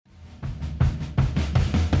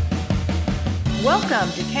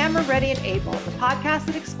Welcome to Camera Ready and Able, the podcast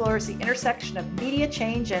that explores the intersection of media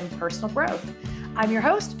change and personal growth. I'm your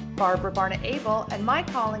host, Barbara Barnett Abel, and my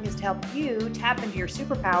calling is to help you tap into your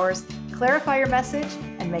superpowers, clarify your message,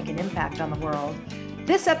 and make an impact on the world.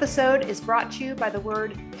 This episode is brought to you by the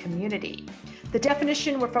word community. The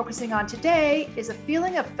definition we're focusing on today is a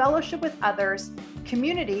feeling of fellowship with others,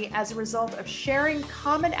 community as a result of sharing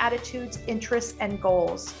common attitudes, interests, and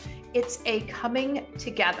goals. It's a coming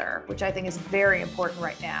together, which I think is very important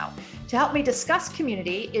right now. To help me discuss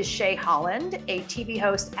community is Shay Holland, a TV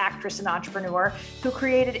host, actress, and entrepreneur who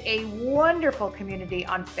created a wonderful community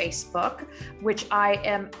on Facebook, which I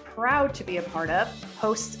am proud to be a part of,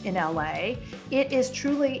 Hosts in LA. It is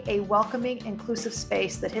truly a welcoming, inclusive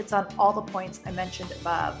space that hits on all the points I mentioned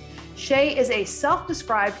above. Shay is a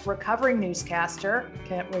self-described recovering newscaster,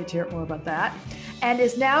 can't wait to hear more about that, and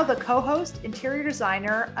is now the co-host, interior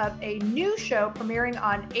designer of a new show premiering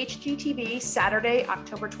on HGTV Saturday,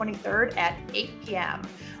 October 23rd at 8 p.m.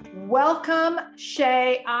 Welcome,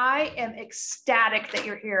 Shay. I am ecstatic that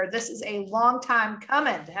you're here. This is a long time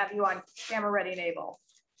coming to have you on Camera Ready and Able.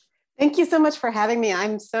 Thank you so much for having me.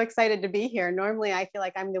 I'm so excited to be here. Normally, I feel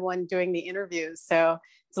like I'm the one doing the interviews, so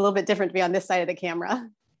it's a little bit different to be on this side of the camera.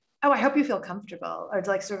 Oh, I hope you feel comfortable or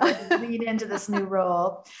sort of lean into this new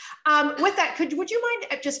role. With that, would you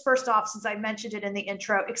mind just first off, since I mentioned it in the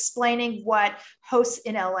intro, explaining what Hosts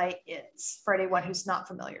in LA is for anyone who's not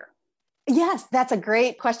familiar? Yes, that's a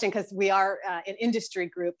great question because we are an industry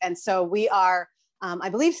group. And so we are, I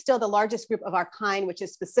believe, still the largest group of our kind, which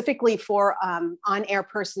is specifically for on-air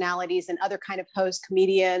personalities and other kind of hosts,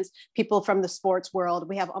 comedians, people from the sports world.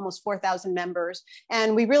 We have almost 4,000 members.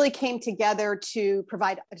 And we really came together to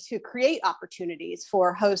create opportunities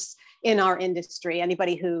for hosts in our industry.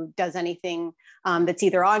 Anybody who does anything that's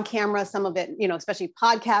either on camera, some of it, especially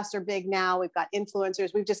podcasts are big now. We've got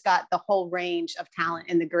influencers. We've just got the whole range of talent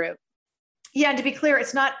in the group. Yeah, and to be clear,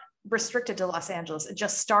 it's not restricted to Los Angeles. It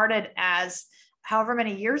just started as however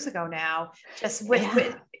many years ago now, just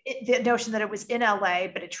with the notion that it was in LA,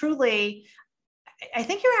 but it truly, I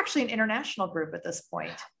think you're actually an international group at this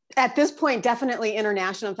point. At this point, definitely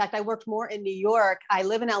international. In fact, I worked more in New York. I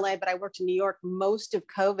live in LA, but I worked in New York most of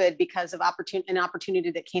COVID because of an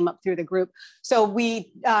opportunity that came up through the group. So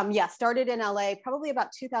we, started in LA probably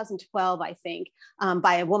about 2012, I think,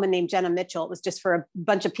 by a woman named Jenna Mitchell. It was just for a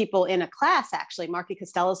bunch of people in a class, actually, Marky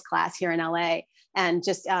Costello's class here in LA. And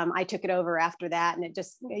just, I took it over after that, and it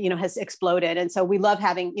just, has exploded. And so we love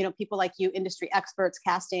having, people like you, industry experts,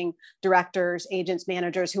 casting directors, agents,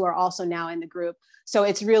 managers, who are also now in the group. So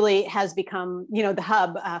it's really has become, the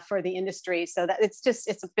hub for the industry. So that it's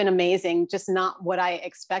been amazing, just not what I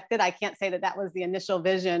expected. I can't say that was the initial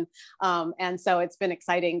vision. And so it's been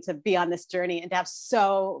exciting to be on this journey and to have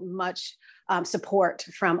so much support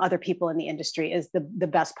from other people in the industry is the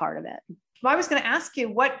best part of it. Well, I was going to ask you,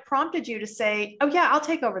 what prompted you to say, oh yeah, I'll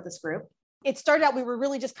take over this group? It started out, we were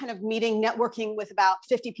really just kind of networking with about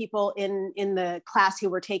 50 people in the class who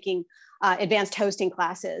were taking advanced hosting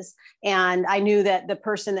classes. And I knew that the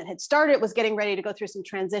person that had started was getting ready to go through some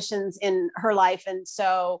transitions in her life. And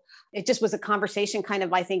so it just was a conversation kind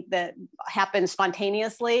of, I think, that happened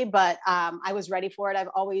spontaneously, but I was ready for it.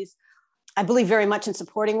 I believe very much in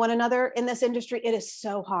supporting one another in this industry. It is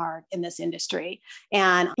so hard in this industry.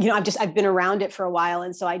 And, I've been around it for a while.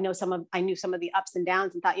 And so I knew some of the ups and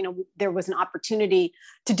downs and thought, there was an opportunity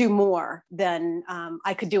to do more than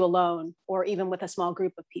I could do alone or even with a small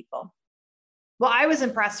group of people. Well, I was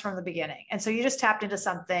impressed from the beginning. And so you just tapped into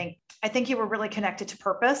something. I think you were really connected to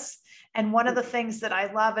purpose. And one of the things that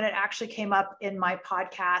I love, and it actually came up in my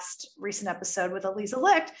podcast recent episode with Eliza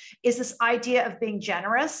Licht, is this idea of being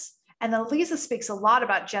generous. And Eliza speaks a lot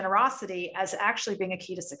about generosity as actually being a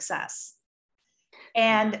key to success.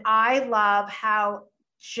 And I love how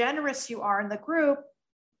generous you are in the group,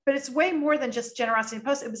 but it's way more than just generosity in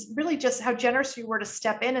post. It was really just how generous you were to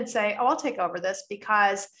step in and say, oh, I'll take over this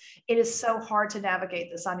because it is so hard to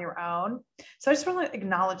navigate this on your own. So I just want to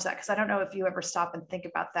acknowledge that because I don't know if you ever stop and think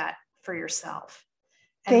about that for yourself.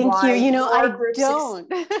 Thank you. I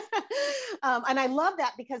don't. And I love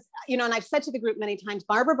that because, and I've said to the group many times,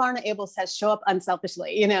 Barbara Barnett Abel says, show up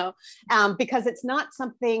unselfishly, because it's not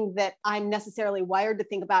something that I'm necessarily wired to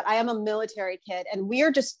think about. I am a military kid and we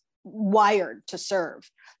are just wired to serve.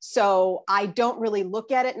 So I don't really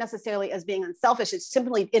look at it necessarily as being unselfish. It's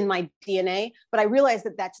simply in my DNA, but I realize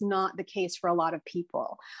that that's not the case for a lot of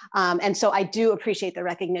people. And so I do appreciate the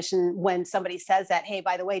recognition when somebody says that, hey,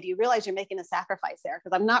 by the way, do you realize you're making a sacrifice there?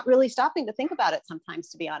 Because I'm not really stopping to think about it sometimes,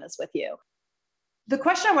 to be honest with you. The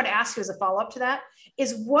question I want to ask you as a follow-up to that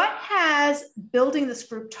is, what has building this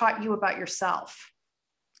group taught you about yourself?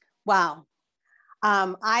 Wow.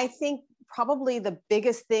 I think probably the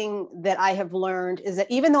biggest thing that I have learned is that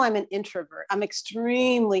even though I'm an introvert, I'm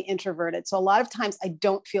extremely introverted. So a lot of times I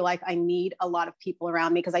don't feel like I need a lot of people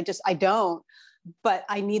around me, because I don't, but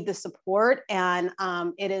I need the support. And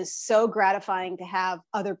it is so gratifying to have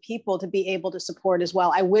other people to be able to support as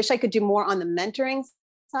well. I wish I could do more on the mentoring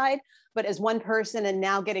side, but as one person and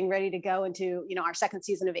now getting ready to go into, our second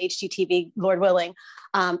season of HGTV, Lord willing,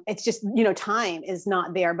 it's just, time is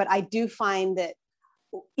not there. But I do find that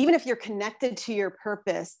even if you're connected to your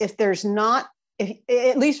purpose, if there's not,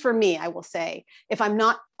 at least for me, I will say, if I'm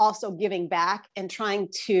not also giving back and trying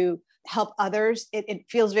to help others, it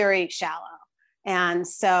feels very shallow. And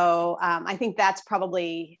so I think that's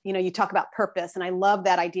probably, you talk about purpose, and I love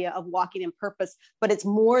that idea of walking in purpose, but it's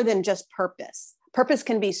more than just purpose. Purpose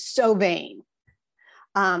can be so vain.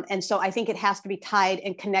 And so I think it has to be tied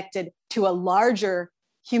and connected to a larger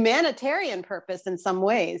humanitarian purpose in some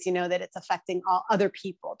ways, that it's affecting all other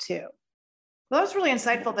people too. Well, that was really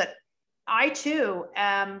insightful. That I too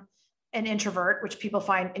am an introvert, which people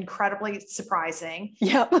find incredibly surprising.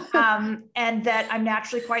 Yep. And that I'm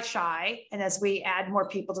naturally quite shy. And as we add more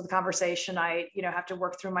people to the conversation, I, have to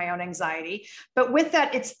work through my own anxiety. But with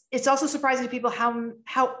that, it's also surprising to people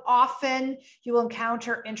how often you will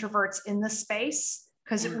encounter introverts in this space.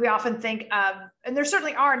 Because we often think of, and there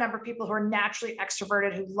certainly are a number of people who are naturally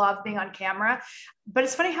extroverted, who love being on camera, but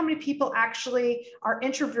it's funny how many people actually are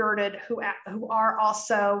introverted who are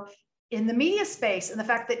also in the media space. And the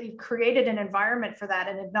fact that you've created an environment for that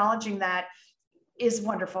and acknowledging that is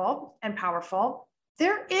wonderful and powerful.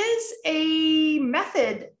 There is a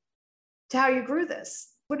method to how you grew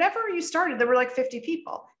this. Whenever you started, there were like 50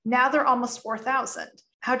 people. Now they're almost 4,000.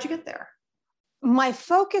 How'd you get there? My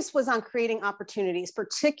focus was on creating opportunities,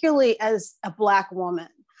 particularly as a Black woman.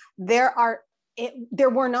 There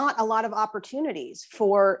were not a lot of opportunities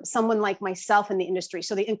for someone like myself in the industry.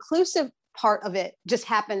 So the inclusive part of it just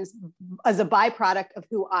happens as a byproduct of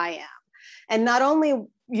who I am. And not only,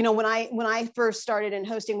 when I first started in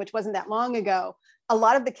hosting, which wasn't that long ago, a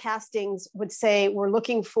lot of the castings would say, we're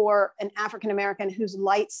looking for an African-American who's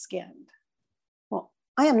light-skinned. Well,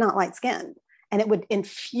 I am not light-skinned. And it would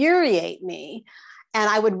infuriate me. And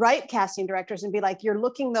I would write casting directors and be like, you're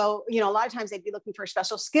looking though, a lot of times they'd be looking for a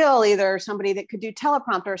special skill, either somebody that could do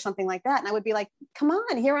teleprompter or something like that. And I would be like, come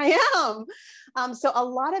on, here I am. So a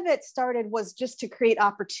lot of it was just to create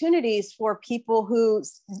opportunities for people who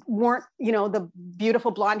weren't, the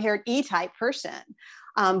beautiful blonde haired E-type person,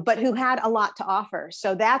 but who had a lot to offer.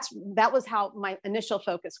 So that was how my initial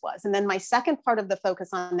focus was. And then my second part of the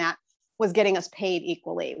focus on that was getting us paid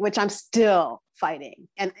equally, which I'm still fighting.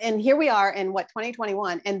 And here we are in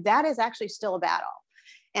 2021, and that is actually still a battle.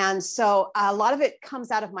 And so a lot of it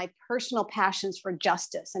comes out of my personal passions for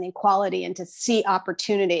justice and equality and to see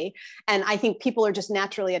opportunity. And I think people are just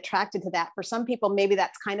naturally attracted to that. For some people, maybe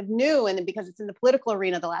that's kind of new, and because it's in the political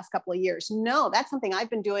arena the last couple of years. No, that's something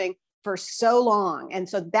I've been doing for so long. And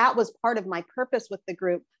so that was part of my purpose with the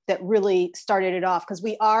group that really started it off, because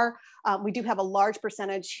we do have a large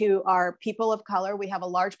percentage who are people of color. We have a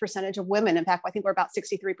large percentage of women. In fact, I think we're about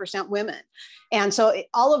 63% women. And so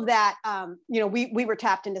all of that, we were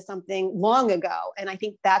tapped into something long ago. And I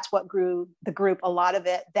think that's what grew the group, a lot of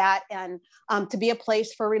it, that, and to be a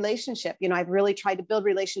place for relationship. I've really tried to build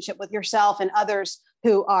relationship with yourself and others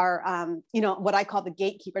who are, what I call the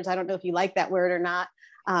gatekeepers. I don't know if you like that word or not.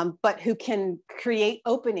 But who can create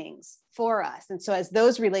openings for us. And so as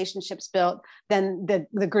those relationships built, then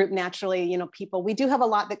the group naturally, we do have a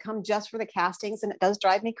lot that come just for the castings, and it does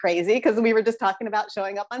drive me crazy, because we were just talking about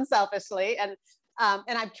showing up unselfishly. And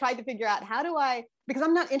I've tried to figure out because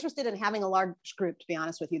I'm not interested in having a large group, to be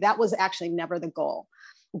honest with you. That was actually never the goal.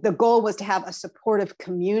 The goal was to have a supportive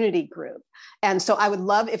community group. And so I would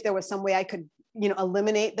love if there was some way I could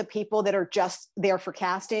eliminate the people that are just there for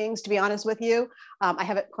castings, to be honest with you. I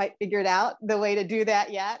haven't quite figured out the way to do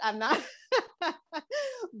that yet. I'm not,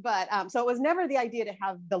 but so it was never the idea to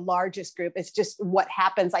have the largest group. It's just what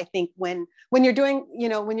happens, I think, when you're doing,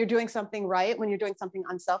 when you're doing something right, when you're doing something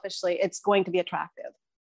unselfishly, it's going to be attractive.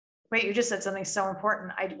 Wait, you just said something so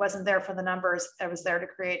important. I wasn't there for the numbers. I was there to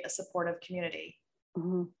create a supportive community.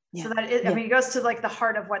 Mm-hmm. Yeah. So that is, I mean, it goes to like the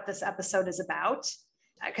heart of what this episode is about.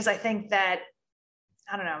 Because I think that,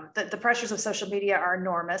 I don't know, the pressures of social media are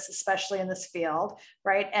enormous, especially in this field,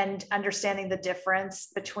 right? And understanding the difference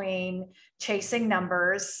between chasing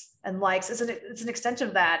numbers and likes it's an extension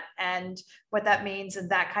of that, and what that means, and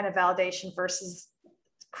that kind of validation versus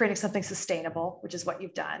creating something sustainable, which is what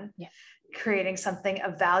you've done. Yeah. creating something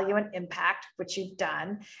of value and impact, which you've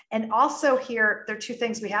done. And also here, there are two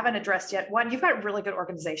things we haven't addressed yet. One, you've got really good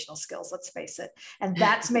organizational skills, let's face it. And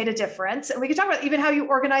that's made a difference. And we can talk about even how you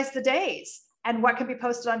organize the days and what can be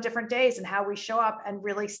posted on different days and how we show up and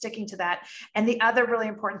really sticking to that. And the other really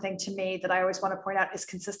important thing to me that I always want to point out is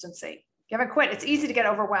consistency. You haven't quit. It's easy to get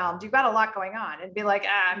overwhelmed. You've got a lot going on and be like,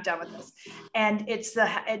 I'm done with this. And it's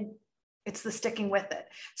the sticking with it.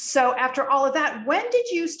 So after all of that, when did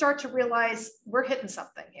you start to realize we're hitting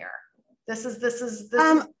something here?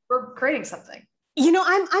 We're creating something.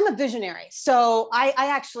 I'm a visionary. So I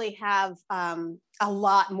actually have a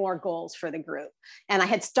lot more goals for the group. And I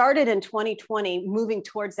had started in 2020 moving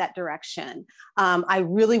towards that direction. I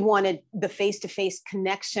really wanted the face-to-face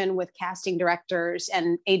connection with casting directors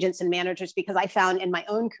and agents and managers, because I found in my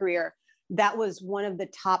own career, that was one of the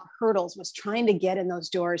top hurdles, was trying to get in those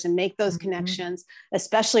doors and make those connections,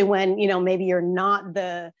 especially when, maybe you're not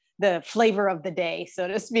the flavor of the day, so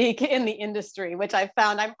to speak, in the industry, which I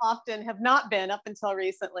found I often have not been up until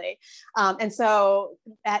recently. And so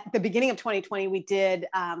at the beginning of 2020, we did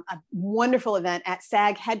a wonderful event at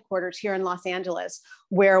SAG headquarters here in Los Angeles,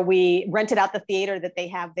 where we rented out the theater that they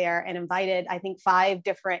have there and invited, I think, 5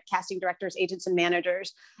 different casting directors, agents, and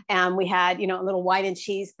managers. And we had, a little wine and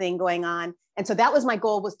cheese thing going on. And so that was my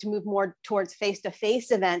goal, was to move more towards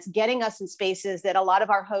face-to-face events, getting us in spaces that a lot of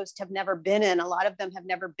our hosts have never been in. A lot of them have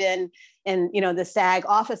never been in, the SAG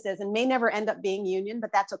offices and may never end up being union,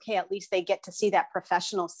 but that's okay. At least they get to see that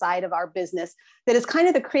professional side of our business that is kind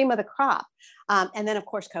of the cream of the crop. And then, of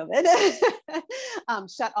course, COVID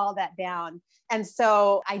shut all that down. And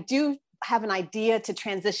so I do have an idea to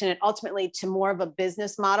transition it ultimately to more of a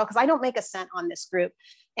business model, because I don't make a cent on this group.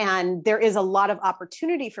 And there is a lot of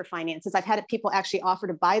opportunity for finances. I've had people actually offer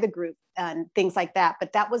to buy the group and things like that,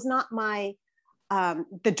 but that was not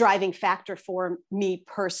the driving factor for me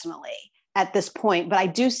personally at this point. But I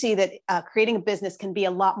do see that creating a business can be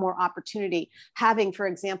a lot more opportunity. Having, for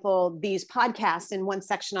example, these podcasts in one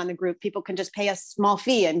section on the group, people can just pay a small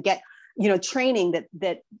fee and get training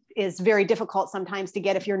that is very difficult sometimes to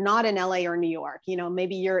get if you're not in LA or New York.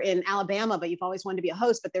 Maybe you're in Alabama, but you've always wanted to be a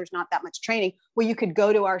host, but there's not that much training. Well, you could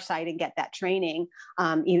go to our site and get that training.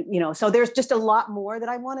 So there's just a lot more that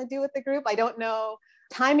I want to do with the group. I don't know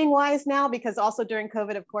timing wise now, because also during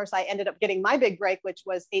COVID, of course, I ended up getting my big break, which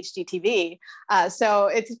was HGTV. So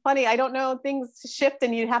it's funny. I don't know, things shift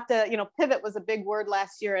and you have to, pivot was a big word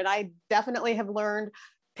last year. And I definitely have learned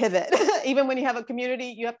pivot. Even when you have a community,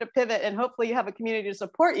 you have to pivot, and hopefully you have a community to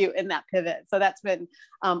support you in that pivot. So that's been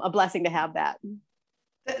a blessing to have that.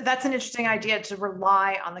 That's an interesting idea, to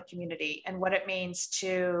rely on the community and what it means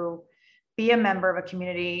to be a member of a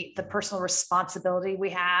community, the personal responsibility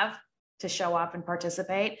we have to show up and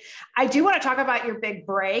participate. I do want to talk about your big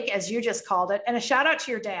break, as you just called it, and a shout out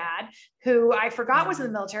to your dad, who I forgot was in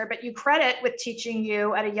the military, but you credit with teaching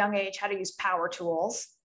you at a young age how to use power tools.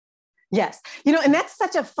 Yes. And that's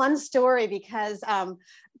such a fun story, because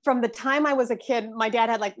from the time I was a kid, my dad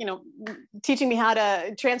had teaching me how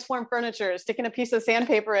to transform furniture, sticking a piece of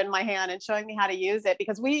sandpaper in my hand and showing me how to use it,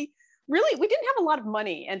 because we didn't have a lot of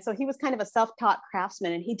money. And so he was kind of a self-taught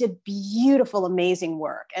craftsman, and he did beautiful, amazing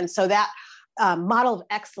work. And so that model of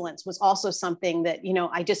excellence was also something that,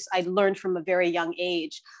 I learned from a very young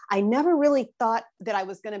age. I never really thought that I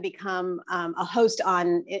was going to become a host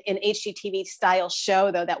on an HGTV style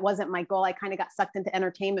show, though. That wasn't my goal. I kind of got sucked into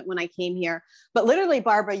entertainment when I came here. But literally,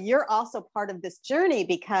 Barbara, you're also part of this journey,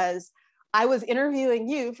 because I was interviewing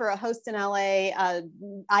you for a host in LA,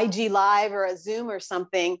 IG Live or a Zoom or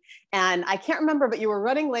something. And I can't remember, but you were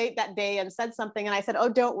running late that day and said something. And I said, oh,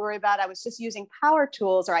 don't worry about it. I was just using power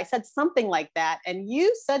tools, or I said something like that. And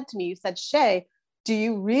you said to me, Shay, do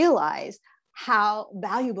you realize how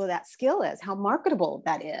valuable that skill is, how marketable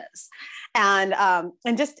that is? And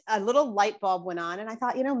just a little light bulb went on. And I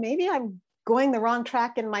thought, maybe I'm going the wrong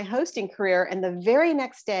track in my hosting career. And the very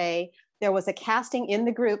next day, there was a casting in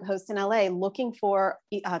the group, Host in LA, looking for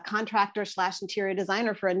a contractor / interior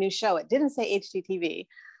designer for a new show. It didn't say HGTV,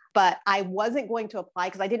 but I wasn't going to apply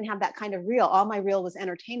because I didn't have that kind of reel. All my reel was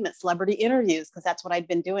entertainment, celebrity interviews, because that's what I'd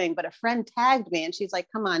been doing. But a friend tagged me and she's like,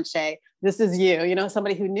 come on, Shay, this is you,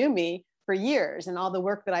 somebody who knew me for years and all the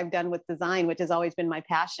work that I've done with design, which has always been my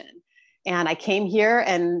passion. And I came here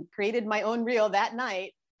and created my own reel that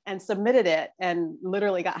night and submitted it, and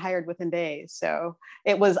literally got hired within days. So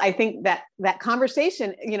it was, I think that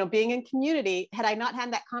conversation, being in community, had I not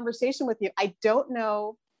had that conversation with you, I don't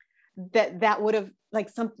know that would have,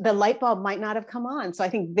 the light bulb might not have come on. So I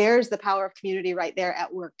think there's the power of community right there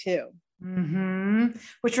at work too. Mm-hmm.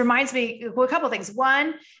 Which reminds me, a couple of things.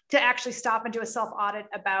 One, to actually stop and do a self-audit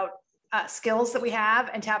about skills that we have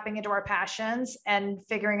and tapping into our passions and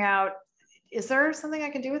figuring out, is there something I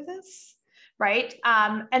can do with this? Right.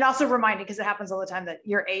 And also reminding, because it happens all the time, that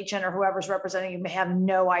your agent or whoever's representing you may have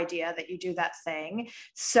no idea that you do that thing.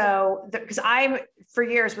 So, because I, for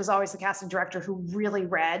years, was always the casting director who really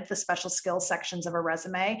read the special skills sections of a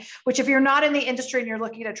resume, which if you're not in the industry and you're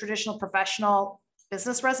looking at a traditional professional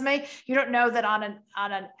business resume, you don't know that on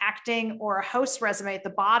an acting or a host resume at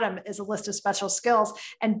the bottom is a list of special skills.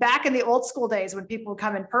 And back in the old school days when people would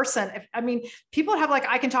come in person, people have like,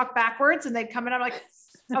 I can talk backwards, and they'd come in, I'm like,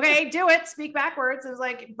 okay, do it, speak backwards. It was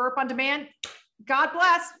like burp on demand. God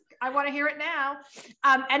bless. I want to hear it now.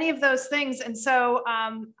 Any of those things. And so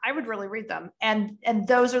I would really read them. And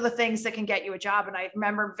those are the things that can get you a job. And I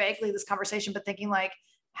remember vaguely this conversation, but thinking like,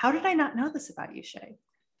 how did I not know this about you, Shay?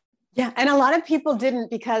 Yeah. And a lot of people didn't,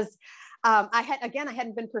 because I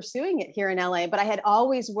hadn't been pursuing it here in LA, but I had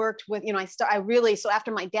always worked with, so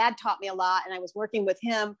after my dad taught me a lot and I was working with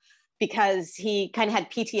him, because he kind of had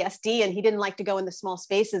PTSD and he didn't like to go in the small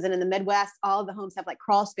spaces. And in the Midwest, all of the homes have like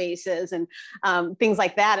crawl spaces and things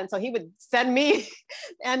like that. And so he would send me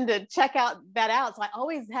and to check that out. So I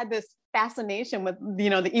always had this fascination with,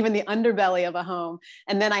 even the underbelly of a home.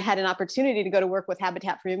 And then I had an opportunity to go to work with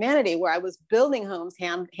Habitat for Humanity, where I was building homes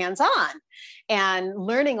hands-on and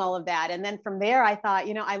learning all of that. And then from there, I thought,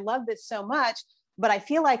 I love this so much, but I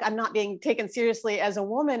feel like I'm not being taken seriously as a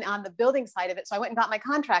woman on the building side of it. So I went and got my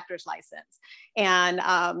contractor's license. And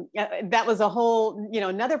that was a whole,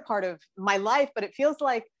 another part of my life, but it feels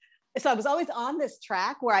like, so I was always on this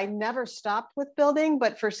track where I never stopped with building,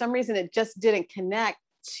 but for some reason it just didn't connect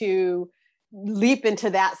to leap into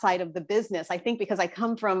that side of the business. I think because I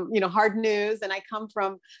come from, hard news, and I come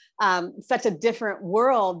from such a different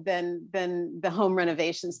world than the home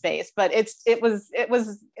renovation space, but it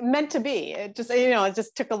was meant to be. It just, it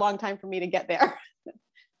just took a long time for me to get there.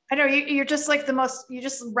 I know you're just like you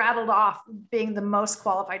just rattled off being the most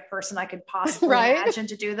qualified person I could possibly imagine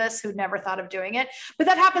to do this, who never thought of doing it. But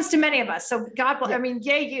that happens to many of us. So God bless,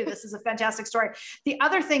 yay you, this is a fantastic story. The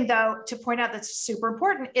other thing though, to point out that's super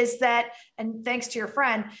important is that, and thanks to your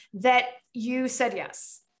friend, that you said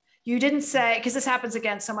yes. You didn't say, because this happens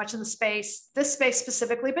again so much in this space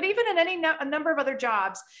specifically, but even in a number of other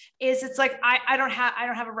jobs, it's like, I don't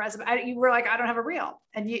have a resume. You were like, I don't have a reel.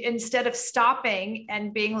 And you, instead of stopping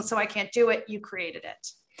and being, so I can't do it, you created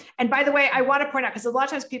it. And by the way, I want to point out, because a lot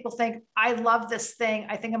of times people think, I love this thing,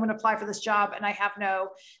 I think I'm going to apply for this job, and I have no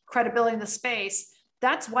credibility in the space.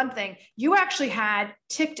 That's one thing. You actually had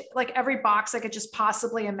ticked like every box I could just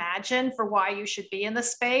possibly imagine for why you should be in the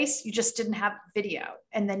space. You just didn't have video,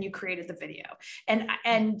 and then you created the video.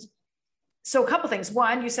 And so a couple things.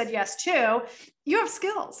 One, you said yes. Two, you have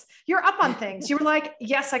skills. You're up on things. You were like,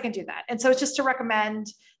 yes, I can do that. And so it's just to recommend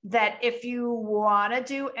that if you want to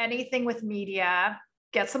do anything with media,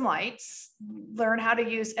 get some lights, learn how to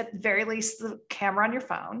use at the very least the camera on your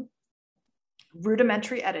phone,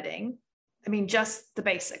 rudimentary editing. Just the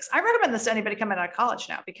basics. I recommend this to anybody coming out of college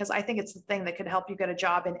now, because I think it's the thing that could help you get a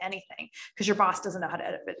job in anything, because your boss doesn't know how to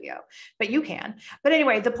edit video, but you can. But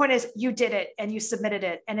anyway, the point is you did it and you submitted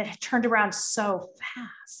it, and it turned around so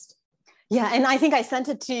fast. Yeah. And I think I sent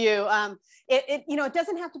it to you. It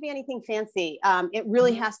doesn't have to be anything fancy. It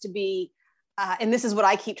really has to be, and this is what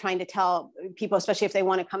I keep trying to tell people, especially if they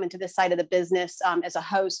want to come into this side of the business as a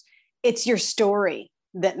host, it's your story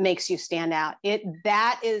that makes you stand out.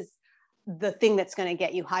 That is the thing that's going to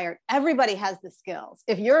get you hired. Everybody has the skills.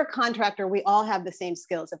 If you're a contractor, we all have the same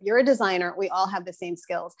skills. If you're a designer, we all have the same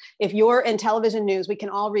skills. If you're in television news, we can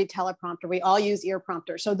all read teleprompter. We all use ear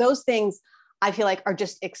prompter. So those things I feel like are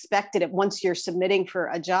just expected once you're submitting for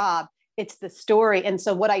a job. It's the story. And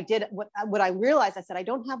so what I did, what I realized, I said, I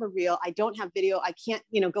don't have a reel. I don't have video. I can't,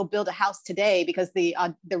 go build a house today, because the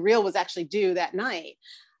reel was actually due that night.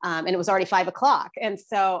 And it was already 5 o'clock. And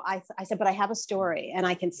so I said, but I have a story, and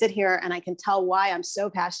I can sit here and I can tell why I'm so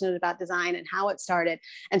passionate about design and how it started.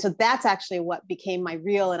 And so that's actually what became my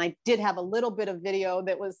reel. And I did have a little bit of video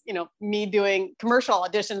that was, me doing commercial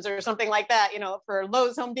auditions or something like that, for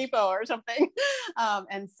Lowe's, Home Depot or something.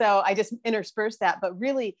 And so I just interspersed that. But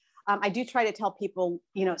really, I do try to tell people,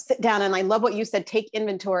 sit down, and I love what you said, take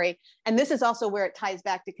inventory. And this is also where it ties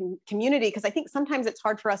back to community, because I think sometimes it's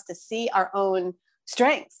hard for us to see our own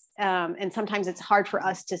strengths. And sometimes it's hard for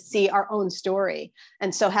us to see our own story.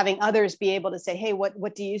 And so having others be able to say, hey,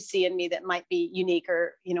 what do you see in me that might be unique?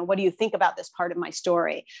 Or, what do you think about this part of my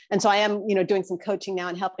story? And so I am, doing some coaching now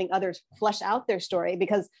and helping others flesh out their story,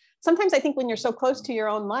 because sometimes I think when you're so close to your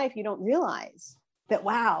own life, you don't realize that,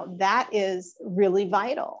 wow, that is really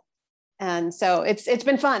vital. And so it's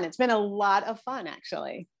been fun. It's been a lot of fun,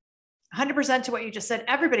 actually. 100% to what you just said.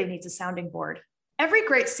 Everybody needs a sounding board. Every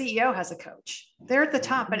great CEO has a coach. They're at the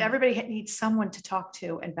top, but everybody needs someone to talk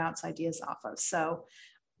to and bounce ideas off of. So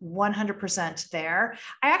 100% there.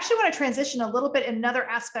 I actually want to transition a little bit. Another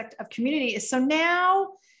aspect of community is, so now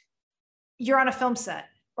you're on a film set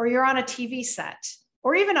or you're on a TV set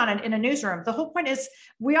or even in a newsroom. The whole point is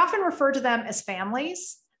we often refer to them as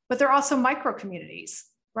families, but they're also micro communities,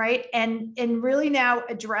 right? And really now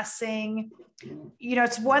addressing,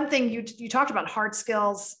 it's one thing you talked about, hard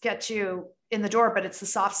skills get you in the door, but it's the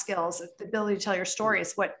soft skills, the ability to tell your story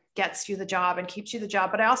is what gets you the job and keeps you the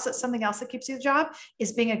job. But something else that keeps you the job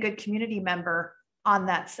is being a good community member on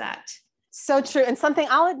that set. So true. And something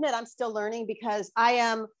I'll admit I'm still learning, because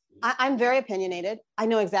I'm very opinionated. I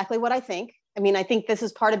know exactly what I think. I mean, I think this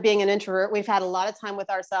is part of being an introvert. We've had a lot of time with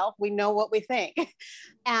ourselves. We know what we think.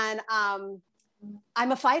 And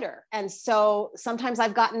I'm a fighter. And so sometimes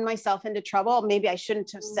I've gotten myself into trouble. Maybe I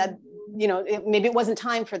shouldn't have said, maybe it wasn't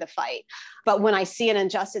time for the fight. But when I see an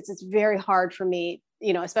injustice, it's very hard for me,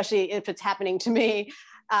 especially if it's happening to me.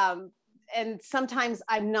 And sometimes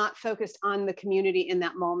I'm not focused on the community in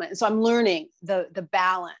that moment. So I'm learning the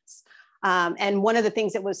balance. And one of the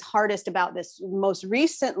things that was hardest about this most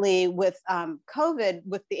recently with COVID,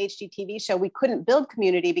 with the HGTV show, we couldn't build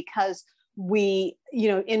community because we,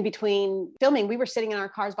 in between filming, we were sitting in our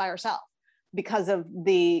cars by ourselves because of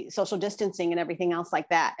the social distancing and everything else like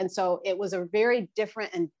that. And so it was a very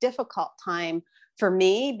different and difficult time for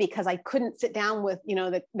me, because I couldn't sit down with,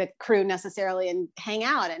 the crew necessarily and hang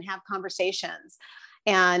out and have conversations.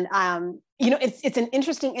 And, it's an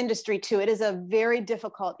interesting industry too. It is a very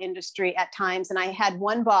difficult industry at times. And I had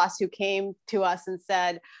one boss who came to us and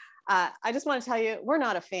said, I just want to tell you, we're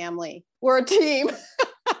not a family, we're a team.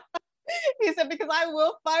 He said, because I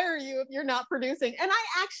will fire you if you're not producing. And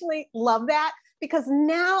I actually love that, because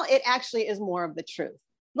now it actually is more of the truth.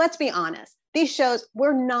 Let's be honest. These shows,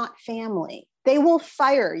 we're not family. They will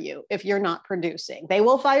fire you if you're not producing. They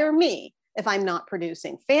will fire me if I'm not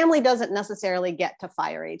producing. Family doesn't necessarily get to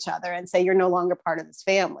fire each other and say, you're no longer part of this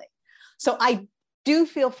family. So I do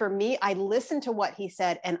feel, for me, I listened to what he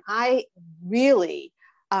said, and I really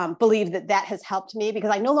believe that has helped me, because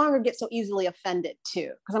I no longer get so easily offended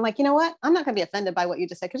too. Because I'm like, you know what? I'm not going to be offended by what you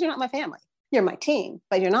just said, because you're not my family. You're my team,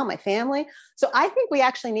 but you're not my family. So I think we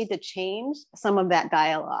actually need to change some of that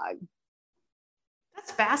dialogue.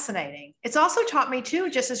 That's fascinating. It's also taught me too,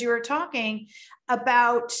 just as you were talking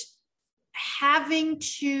about having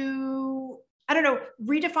to,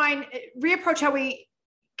 reapproach how we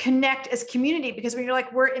connect as community, because when you're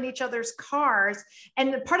like, we're in each other's cars,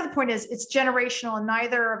 and part of the point is it's generational and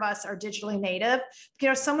neither of us are digitally native.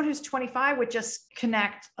 Someone who's 25 would just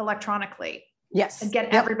connect electronically. Yes. And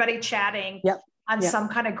get everybody chatting on some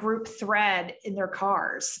kind of group thread in their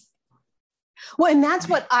cars. Well, and that's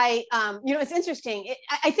what it's interesting.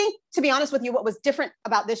 I think, to be honest with you, what was different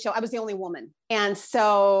about this show, I was the only woman. And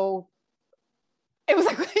so it was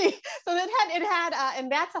like, so it had, and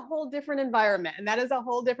that's a whole different environment. And that is a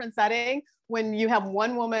whole different setting when you have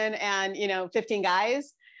one woman and, 15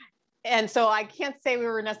 guys. And so I can't say we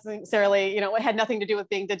were necessarily, it had nothing to do with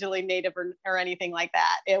being digitally native or anything like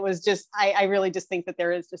that. It was just, I really just think that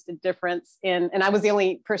there is just a difference and I was the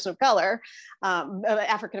only person of color,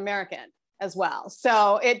 African-American as well.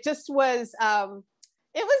 So it just was,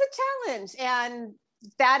 it was a challenge, and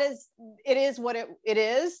it is what it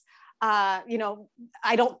is.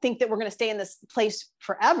 I don't think that we're going to stay in this place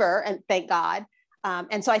forever, and thank God.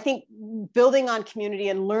 And so I think building on community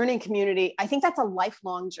and learning community, I think that's a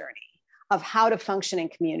lifelong journey of how to function in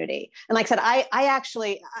community. And like I said, I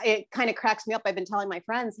actually, it kind of cracks me up. I've been telling my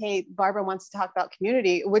friends, hey, Barbara wants to talk about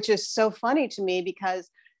community, which is so funny to me, because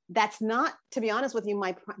that's not, to be honest with you,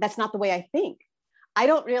 that's not the way I think. I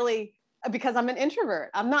don't really, because I'm an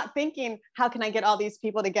introvert. I'm not thinking, how can I get all these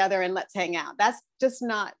people together and let's hang out? That's just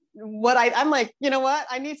not what I'm like, you know what?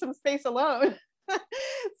 I need some space alone.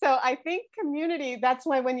 So I think community, that's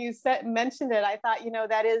why when you mentioned it, I thought,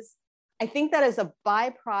 I think that is a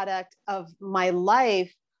byproduct of my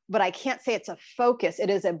life, but I can't say it's a focus. It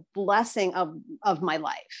is a blessing of my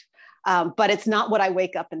life. But it's not what I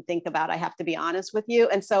wake up and think about. I have to be honest with you.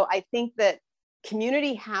 And so I think that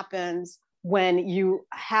community happens when you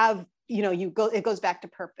have, it goes back to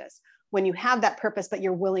purpose. When you have that purpose, but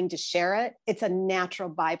you're willing to share it, it's a natural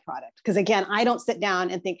byproduct. Because again, I don't sit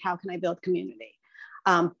down and think, how can I build community?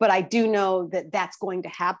 But I do know that that's going to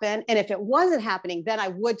happen. And if it wasn't happening, then I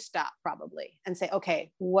would stop probably and say,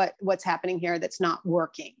 okay, what's happening here that's not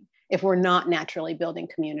working if we're not naturally building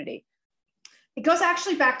community? It goes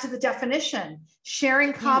actually back to the definition,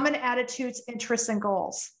 sharing common attitudes, interests, and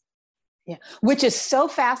goals. Yeah, which is so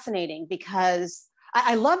fascinating, because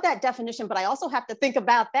I love that definition, but I also have to think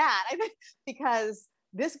about that because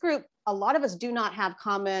this group, a lot of us do not have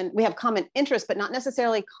we have common interests, but not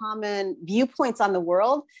necessarily common viewpoints on the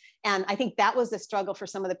world. And I think that was the struggle for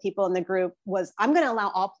some of the people in the group was, I'm going to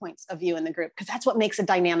allow all points of view in the group because that's what makes a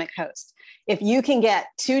dynamic host. If you can get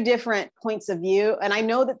two different points of view, and I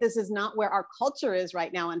know that this is not where our culture is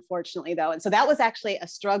right now, unfortunately, though. And so that was actually a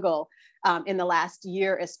struggle in the last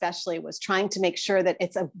year, especially, was trying to make sure that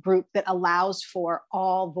it's a group that allows for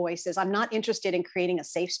all voices. I'm not interested in creating a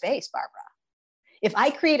safe space, Barbara. If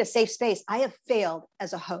I create a safe space, I have failed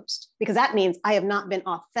as a host because that means I have not been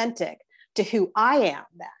authentic to who I am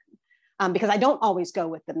then. Because I don't always go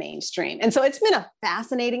with the mainstream. And so it's been a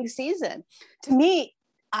fascinating season. To me,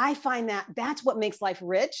 I find that that's what makes life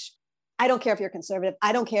rich. I don't care if you're conservative.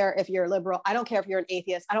 I don't care if you're liberal. I don't care if you're an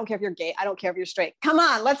atheist. I don't care if you're gay. I don't care if you're straight. Come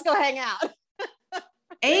on, let's go hang out.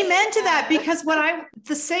 Amen to that, because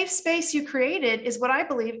the safe space you created is what I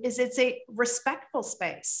believe is it's a respectful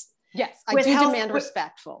space. Yes, I do demand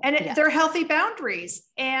respectful. And yes. They're healthy boundaries.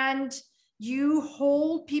 And you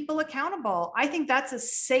hold people accountable. I think that's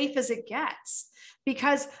as safe as it gets,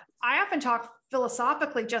 because I often talk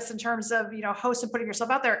philosophically just in terms of, host and putting yourself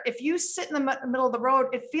out there. If you sit in the middle of the road,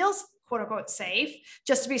 it feels quote unquote safe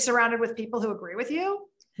just to be surrounded with people who agree with you.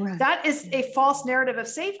 Right. That is a false narrative of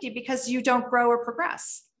safety because you don't grow or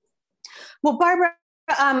progress. Well, Barbara,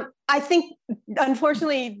 I think,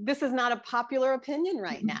 unfortunately, this is not a popular opinion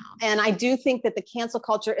right now. And I do think that the cancel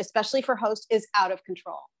culture, especially for hosts, is out of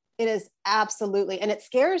control. It is absolutely, and it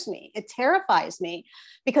scares me. It terrifies me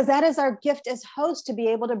because that is our gift as hosts, to be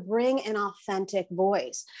able to bring an authentic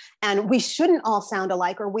voice. And we shouldn't all sound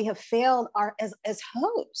alike, or we have failed as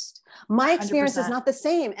hosts. My experience 100%. Is not the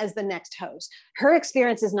same as the next host. Her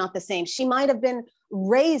experience is not the same. She might have been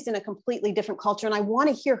raised in a completely different culture, and I want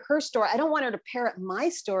to hear her story. I don't want her to parrot my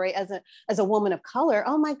story as a woman of color.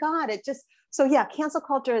 Oh my God, so yeah, cancel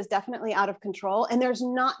culture is definitely out of control. And there's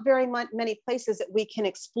not very many places that we can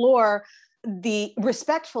explore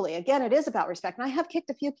respectfully. Again, it is about respect. And I have kicked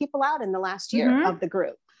a few people out in the last year of the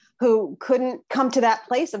group who couldn't come to that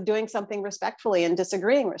place of doing something respectfully and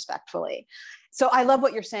disagreeing respectfully. So I love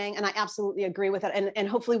what you're saying. And I absolutely agree with it. And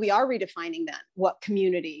hopefully we are redefining that, what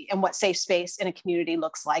community and what safe space in a community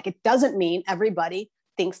looks like. It doesn't mean everybody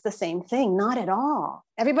thinks the same thing. Not at all.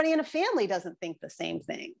 Everybody in a family doesn't think the same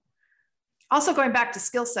thing. Also, going back to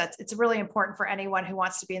skill sets, it's really important for anyone who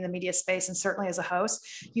wants to be in the media space, and certainly as a host,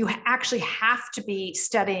 you actually have to be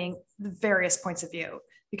studying the various points of view,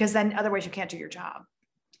 because then otherwise you can't do your job.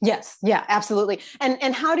 Yes. Yeah, absolutely.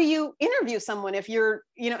 And how do you interview someone if you're,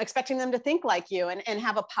 expecting them to think like you and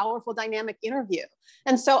have a powerful, dynamic interview?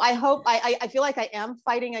 And so I hope, I feel like I am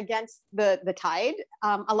fighting against the tide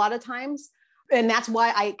a lot of times. And that's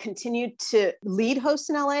why I continue to lead hosts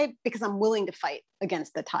in LA, because I'm willing to fight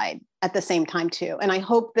against the tide at the same time too. And I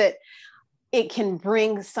hope that it can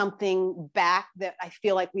bring something back that I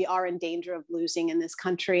feel like we are in danger of losing in this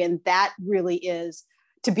country. And that really is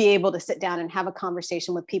to be able to sit down and have a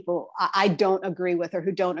conversation with people I don't agree with or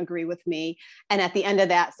who don't agree with me. And at the end of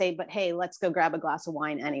that say, but hey, let's go grab a glass of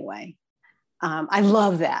wine anyway. I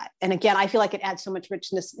love that. And again, I feel like it adds so much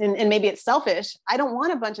richness, and maybe it's selfish. I don't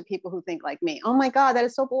want a bunch of people who think like me. Oh my God, that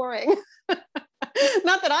is so boring.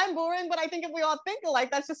 Not that I'm boring, but I think if we all think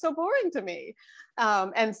alike, that's just so boring to me.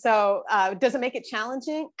 And so does it make it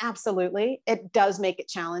challenging? Absolutely. It does make it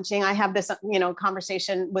challenging. I have this,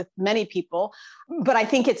 conversation with many people, but I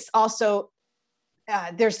think it's also,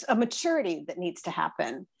 there's a maturity that needs to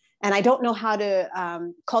happen. And I don't know how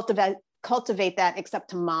to cultivate that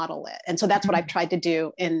except to model it. And so that's what I've tried to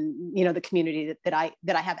do in, the community that I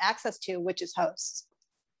have access to, which is hosts.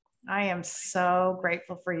 I am so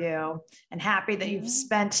grateful for you and happy that you've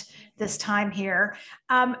spent this time here.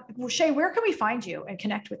 Shay, where can we find you and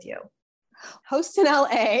connect with you? Host in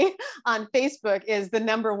LA on Facebook is the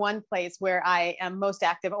 #1 place where I am most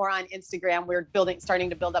active, or on Instagram. We're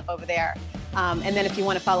starting to build up over there. And then if you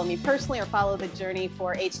want to follow me personally or follow the journey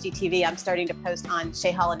for HGTV, I'm starting to post on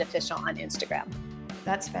Shay Holland Official on Instagram.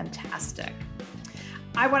 That's fantastic.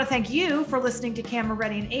 I want to thank you for listening to Camera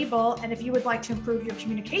Ready and Able. And if you would like to improve your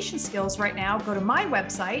communication skills right now, go to my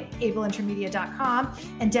website, ableintermedia.com,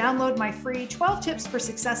 and download my free 12 tips for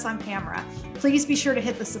success on camera. Please be sure to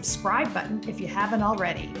hit the subscribe button if you haven't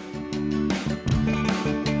already.